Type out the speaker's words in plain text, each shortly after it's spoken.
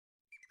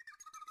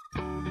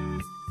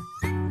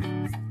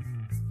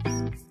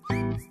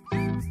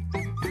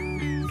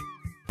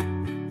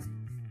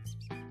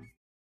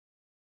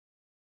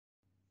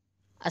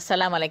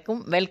அஸ்ஸலாமு அலைக்கும்.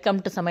 Welcome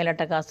to சமையல்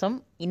அட்டகாசம்.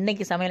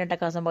 இன்றைக்கி சமையல்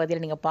அட்டகாசம்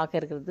பகுதியில் நீங்கள் பார்க்க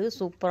இருக்கிறது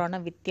சூப்பரான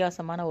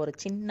வித்தியாசமான ஒரு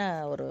சின்ன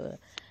ஒரு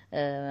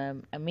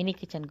மினி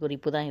கிச்சன்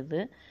குறிப்பு தான் இது.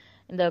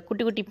 இந்த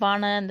குட்டி குட்டி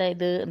பானை,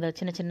 இந்த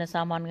சின்ன சின்ன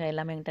சாமான்கள்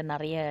எல்லாமே என்கிட்ட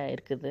நிறைய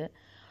இருக்குது.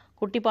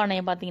 குட்டி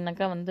பானையை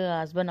பார்த்தீங்கன்னாக்கா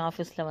ஹஸ்பண்ட்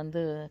ஆஃபீஸில்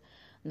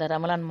இந்த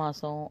ரமலான்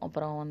மாதம்,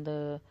 அப்புறம் இந்த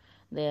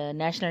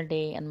நேஷ்னல்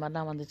டே அந்த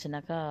மாதிரிலாம்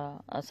வந்துச்சுனாக்கா,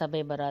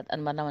 சபை பராத்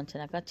அந்த மாதிரிலாம்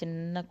வந்துச்சுனாக்கா,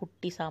 சின்ன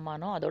குட்டி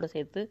சாமானும் அதோடு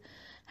சேர்த்து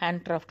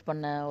ஹேண்ட் கிராஃப்ட்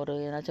பண்ண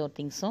ஏதாச்சும் ஒரு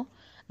திங்ஸும்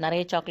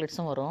நிறைய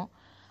சாக்லேட்ஸும் வரும்.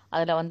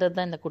 அதில் வந்தது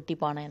தான் இந்த குட்டி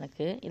பானை.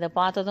 எனக்கு இதை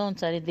பார்த்ததும்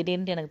சரி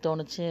திடீர்னு எனக்கு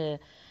தோணுச்சு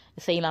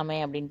செய்யலாமே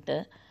அப்படின்ட்டு.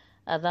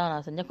 அதுதான்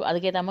நான் செஞ்சேன்.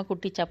 அதுக்கேற்ற மாதிரி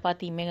குட்டி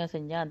சப்பாத்தியுமே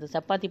செஞ்சேன். அந்த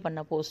சப்பாத்தி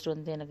பண்ண போஸ்ட்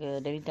எனக்கு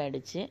டெலிட்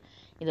ஆகிடுச்சு.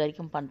 இது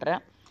வரைக்கும்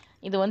பண்ணுறேன்.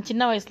 இது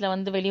சின்ன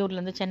வயசில்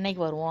வெளியூர்லேருந்து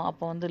சென்னைக்கு வருவோம்.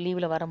 அப்போ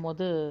லீவில்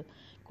வரும்போது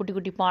குட்டி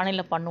குட்டி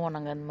பானையில் பண்ணுவோம்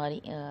நாங்கள். அந்த மாதிரி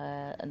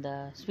அந்த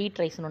ஸ்வீட்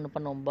ரைஸ்னு ஒன்று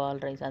பண்ணுவோம்,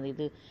 பால் ரைஸ்.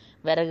 இது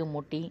விறகு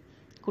மூட்டி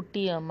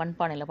குட்டி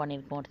மண்பானையில்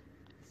பண்ணியிருக்கோம்,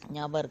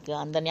 ஞாபகம் இருக்குது.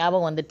 அந்த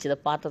ஞாபகம் வந்துடுச்சு இதை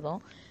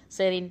பார்த்ததும்.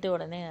 சரின்ட்டு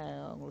உடனே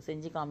உங்களுக்கு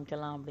செஞ்சு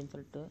காமிக்கலாம் அப்படின்னு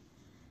சொல்லிட்டு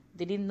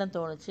திடீர்னு தான்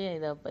தோணுச்சு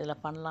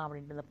இதில் பண்ணலாம்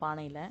அப்படின்ட்டு. இந்த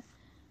பானையில்,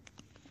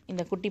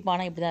 இந்த குட்டி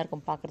பானை இப்படி தான்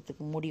இருக்கும்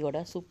பார்க்குறதுக்கு, முடியோட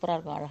சூப்பராக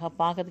இருக்கும், அழகாக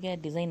பார்க்கறதுக்கே.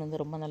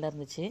 டிசைன் ரொம்ப நல்லா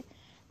இருந்துச்சு.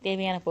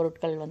 தேவையான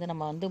பொருட்கள்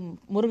நம்ம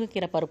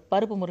முருங்கைக்கீரை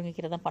பருப்பு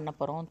முருங்கைக்கீரை தான் பண்ண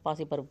போகிறோம்.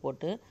 பாசிப்பருப்பு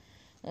போட்டு,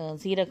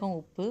 சீரகம்,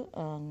 உப்பு,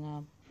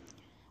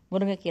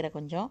 முருங்கைக்கீரை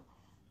கொஞ்சம்,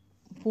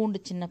 பூண்டு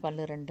சின்ன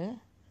பல் 2,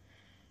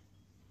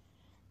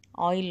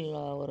 ஆயில்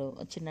ஒரு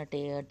சின்ன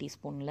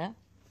டீஸ்பூனில்,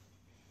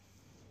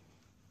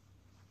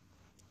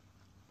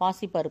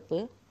 பாசிப்பருப்பு,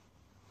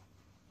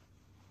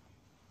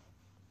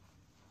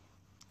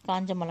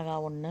 காஞ்ச மிளகா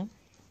ஒன்று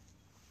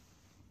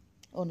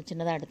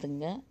சின்னதாக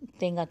எடுத்துங்க,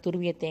 தேங்காய்,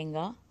 துருவிய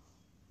தேங்காய்.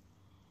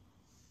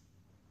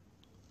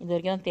 இது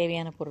வரைக்கும் தான்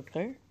தேவையான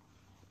பொருட்கள்.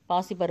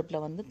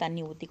 பாசிப்பருப்பில்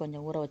தண்ணி ஊற்றி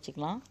கொஞ்சம் ஊற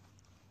வச்சுக்கலாம்.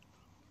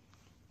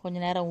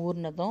 கொஞ்சம் நேரம்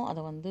ஊறினதும்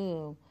அதை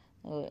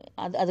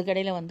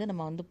அதுக்கடையில்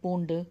நம்ம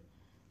பூண்டு,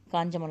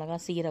 காஞ்ச மிளகா,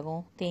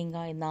 சீரகம்,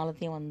 தேங்காய் இது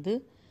நாலத்தையும்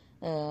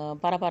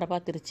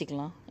பரபரப்பாக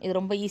திரிச்சிக்கலாம். இது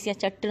ரொம்ப ஈஸியாக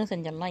சட்டுன்னு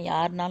செஞ்சிடலாம்.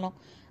 யாருனாலும்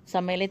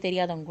சமையலே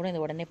தெரியாதவங்க கூட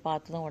இதை உடனே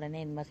பார்த்ததும் உடனே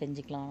இந்த மாதிரி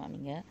செஞ்சுக்கலாம்.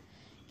 நீங்கள்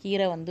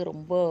கீரை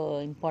ரொம்ப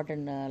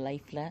இம்பார்ட்டண்ட்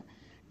லைஃப்பில்.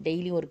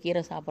 டெய்லி ஒரு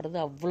கீரை சாப்பிட்றது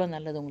அவ்வளோ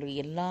நல்லது.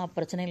 உங்களுக்கு எல்லா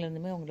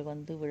பிரச்சனையிலேருந்துமே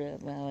உங்களுக்கு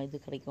இது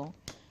கிடைக்கும்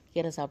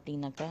கீரை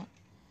சாப்பிட்டிங்கனாக்கா.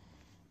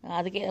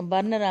 அதுக்கே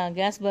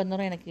கேஸ்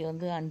பர்னரும் எனக்கு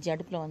 5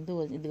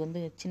 அடுப்பில்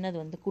இது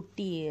சின்னது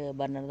குட்டி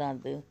பர்னர் தான்.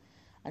 அது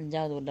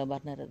 5வது உள்ள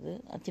பர்னர். அது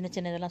சின்ன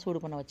சின்ன இதெல்லாம் சூடு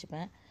பண்ண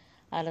வச்சுப்பேன்.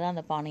 அதில் தான்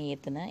அந்த பானையை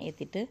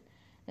ஏற்றிட்டு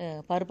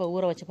பருப்பை,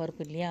 ஊற வச்ச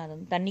பருப்பு இல்லையா, அதை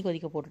தண்ணி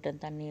கொதிக்க போட்டுட்டேன்.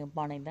 தண்ணி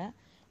பானையில்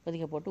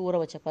கொதிக்க போட்டு ஊற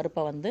வச்ச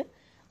பருப்பை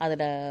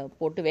அதில்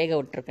போட்டு வேக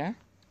விட்டுருக்கேன்.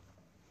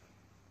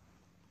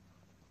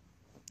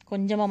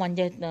 கொஞ்சமாக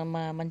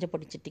மஞ்சள்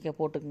பொடி சிட்டிக்கை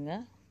போட்டுக்குங்க.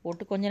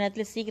 போட்டு கொஞ்சம்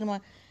நேரத்தில் சீக்கிரமாக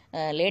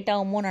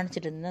லேட்டாகுமோ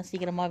நினச்சிட்டு இருந்தேன்.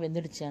 சீக்கிரமாக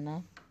வெந்துடுச்சு.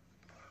 ஆனால்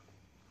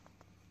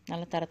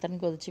நல்லா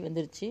தரத்தரன்னு கொதிச்சு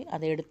வெந்துடுச்சு.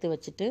 அதை எடுத்து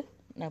வச்சுட்டு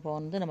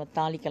இப்போ நம்ம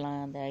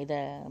தாளிக்கலாம். இதை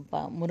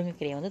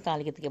முருங்கைக்கீரையை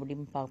தாளிக்கிறதுக்கு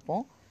எப்படின்னு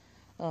பார்ப்போம்.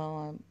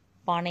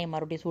 பானையை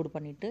மறுபடியும் சூடு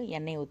பண்ணிவிட்டு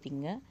எண்ணெயை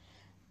ஊற்றிங்க.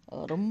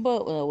 ரொம்ப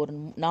ஒரு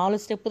 4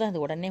 ஸ்டெப்பு தான்.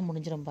 இது உடனே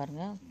முடிஞ்சிடும்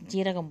பாருங்கள்.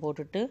 ஜீரகம்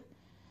போட்டுட்டு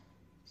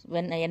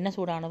எண்ணெய்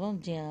சூடானதும்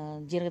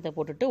ஜீரகத்தை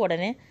போட்டுட்டு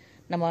உடனே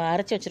நம்ம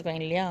அரைச்சி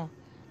வச்சுருக்கோம் இல்லையா,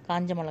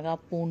 காஞ்ச மிளகா,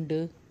 பூண்டு,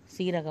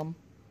 சீரகம்,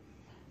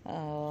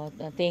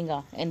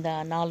 தேங்காய், இந்த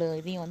 4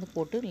 இதையும்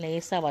போட்டு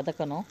லேசாக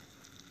வதக்கணும்.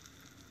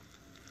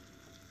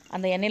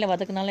 அந்த எண்ணெயில்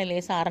வதக்கினாலே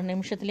லேசாக 1/2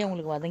 நிமிஷத்துலேயே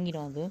உங்களுக்கு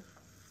வதங்கிடும். அது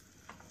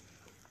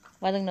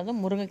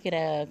வதங்கினதும்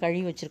முருங்கைக்கீரை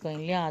கழுவி வச்சுருக்கோம்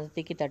இல்லையா, அதை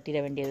தூக்கி தட்டிட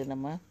வேண்டியது.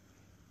 நம்ம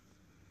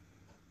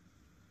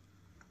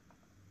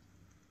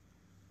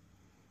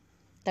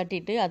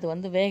தட்டிட்டு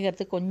அது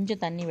வேகிறதுக்கு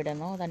கொஞ்சம் தண்ணி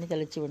விடணும், தண்ணி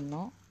தெளித்து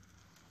விடணும்.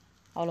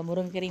 அவ்வளோ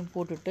முருங்கைக்கீரையும்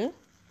போட்டுட்டு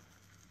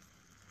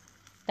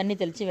தண்ணி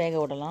தெளித்து வேக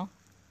விடலாம்.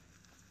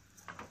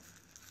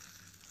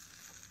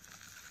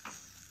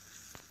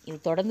 இது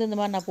தொடர்ந்து இந்த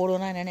மாதிரி நான்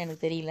போடுவேன்னா என்னென்னு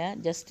எனக்கு தெரியல.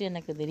 ஜஸ்ட்டு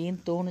எனக்கு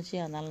திடீர்னு தோணுச்சு,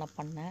 அதனால் நான்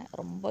பண்ணேன்.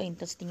 ரொம்ப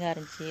இன்ட்ரெஸ்டிங்காக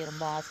இருந்துச்சு,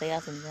 ரொம்ப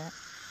ஆசையாக செஞ்சேன்.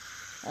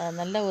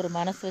 நல்ல ஒரு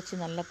மனசு வச்சு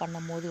நல்லா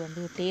பண்ணும்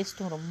போது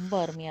டேஸ்ட்டும் ரொம்ப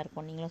அருமையாக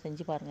இருக்கும். நீங்களும்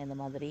செஞ்சு பாருங்கள் இந்த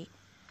மாதிரி.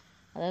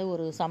 அதாவது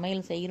ஒரு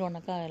சமையல்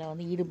செய்கிறோன்னாக்கா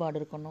அதில் ஈடுபாடு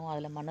இருக்கணும்,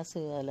 அதில் மனசு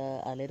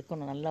அதில்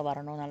இருக்கணும், நல்லா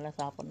வரணும், நல்லா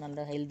சாப்பிடணும்,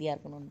 நல்லா ஹெல்த்தியாக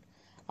இருக்கணும்.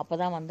 அப்போ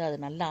தான் அது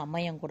நல்லா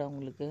அமையம் கூட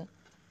உங்களுக்கு.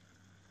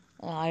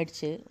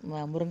 ஆயிடுச்சு.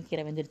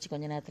 முருங்கைக்கீரை வெந்துடுச்சு.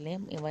 கொஞ்சம் நேரத்துலேயே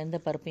வெந்த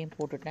பருப்பையும்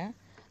போட்டுட்டேன்.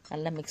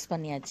 நல்லா மிக்ஸ்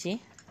பண்ணியாச்சு.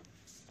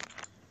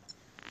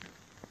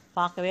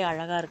 பார்க்கவே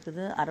அழகாக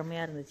இருக்குது,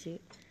 அருமையாக இருந்துச்சு.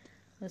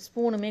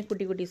 ஸ்பூனுமே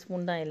குட்டி குட்டி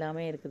ஸ்பூன் தான்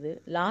எல்லாமே இருக்குது.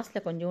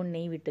 லாஸ்ட்டில் கொஞ்சோண்டு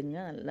நெய் விட்டுங்க,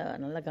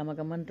 நல்லா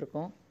கமகமன்னு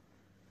இருக்கும்.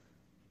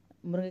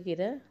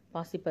 முருங்கைக்கீரை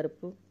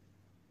பாசிப்பருப்பு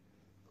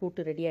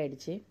கூட்டு ரெடி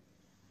ஆகிடுச்சு.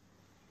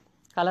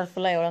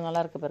 கலர்ஃபுல்லாக எவ்வளோ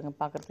நல்லா இருக்குது பாருங்கள்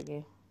பார்க்குறதுக்கு.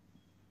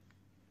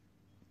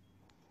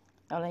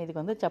 அவ்வளோ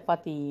இதுக்கு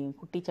சப்பாத்தி,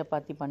 குட்டி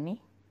சப்பாத்தி பண்ணி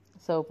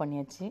சர்வ்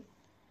பண்ணியாச்சு.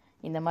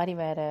 இந்த மாதிரி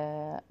வேறு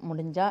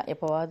முடிஞ்சால்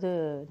எப்போவாவது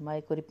இது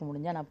மாதிரி குறிப்பு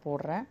முடிஞ்சால் நான்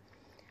போடுறேன்.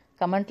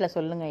 கமெண்ட்டில்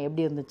சொல்லுங்கள்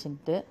எப்படி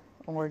இருந்துச்சுன்ட்டு.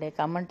 உங்களுடைய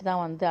கமெண்ட்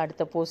தான்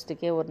அடுத்த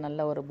போஸ்ட்டுக்கே ஒரு நல்ல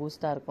ஒரு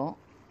பூஸ்ட்டாக இருக்கும்.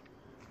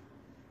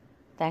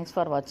 தேங்க்ஸ்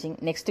ஃபார் வாட்சிங்.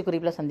 நெக்ஸ்ட்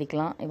குறிப்பில்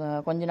சந்திக்கலாம். இப்போ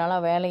கொஞ்ச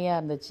நாளாக வேலையாக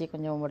இருந்துச்சு,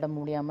 கொஞ்சம் உடம்பு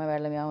முடியாமல்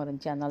வேலையாகவும்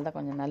இருந்துச்சு. அதனால தான்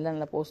கொஞ்சம் நல்ல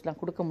நல்ல போஸ்ட்லாம்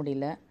கொடுக்க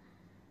முடியல.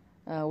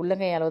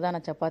 உள்ளங்கை அளவு தான்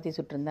நான் சப்பாத்தி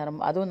சுட்டிருந்தேன்.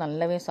 அதுவும்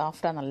நல்லாவே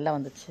சாஃப்டாக நல்லா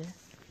வந்துச்சு.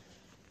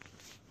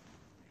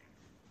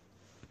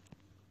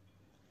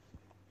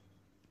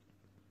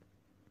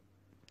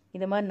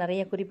 இந்த மாதிரி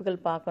நிறைய குறிப்புகள்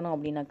பார்க்கணும்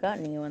அப்படின்னாக்கா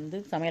நீங்கள் வந்து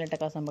சமையல்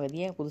அட்டகாசம்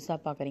பகுதியை புதுசாக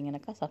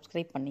பார்க்குறீங்கனாக்கா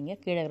சப்ஸ்கிரைப் பண்ணிங்க,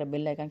 கீழே இருக்கிற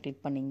பெல் ஐக்கான்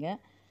கிளிக் பண்ணிங்க,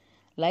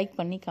 லைக்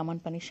பண்ணி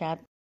கமெண்ட் பண்ணி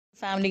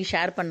ஃபேமிலிக்கு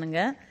ஷேர்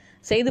பண்ணுங்கள்.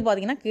 செய்து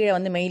பார்த்தீங்கன்னா கீழே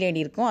வந்து மெயில்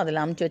ஐடி இருக்கும், அதில்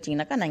அனுப்பிச்சி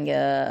வச்சிங்கனாக்கா நான்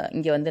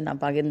இங்கே வந்து நான்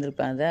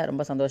பகிர்ந்துருப்பேன். அதை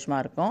ரொம்ப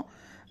சந்தோஷமாக இருக்கும்.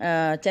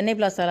 சென்னை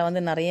பிளாஸாவில்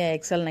வந்து நிறைய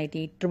எக்ஸல்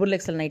நைட்டி, ட்ரிபிள்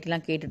எக்ஸல்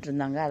நைட்டிலாம் கேட்டுட்டு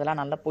இருந்தாங்க. அதெல்லாம்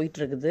நல்லா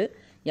போயிட்டுருக்குது.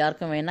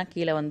 யாருக்கும் வேணால்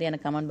கீழே வந்து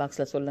எனக்கு கமெண்ட்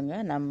பாக்ஸில்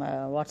சொல்லுங்கள். நம்ம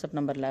வாட்ஸ்அப்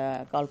நம்பரில்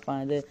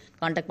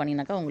காண்டாக்ட்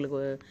பண்ணினாக்கா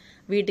உங்களுக்கு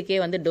வீட்டுக்கே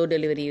வந்து டோர்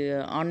டெலிவரி,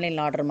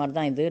 ஆன்லைனில் ஆர்டர் மாதிரி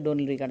தான் இது, டோர்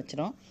டெலிவரி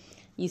கிடச்சிரும்.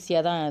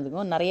 ஈஸியாக தான்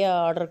இருக்கும். நிறைய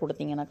ஆர்டர்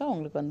கொடுத்தீங்கன்னாக்கா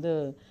உங்களுக்கு வந்து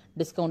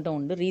டிஸ்கவுண்ட்டும்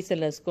உண்டு.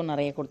 ரீசெல்லர்ஸ்க்கும்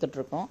நிறைய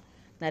கொடுத்துட்ருக்கோம்.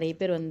 நிறைய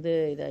பேர் வந்து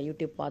இதை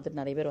யூடியூப் பார்த்துட்டு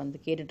நிறைய பேர் வந்து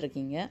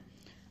கேட்டுட்ருக்கீங்க.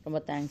 ரொம்ப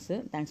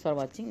தேங்க்ஸ் ஃபார்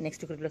வாட்சிங்.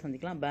 நெக்ஸ்ட் குறிப்பில்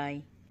சந்திக்கலாம். பாய்.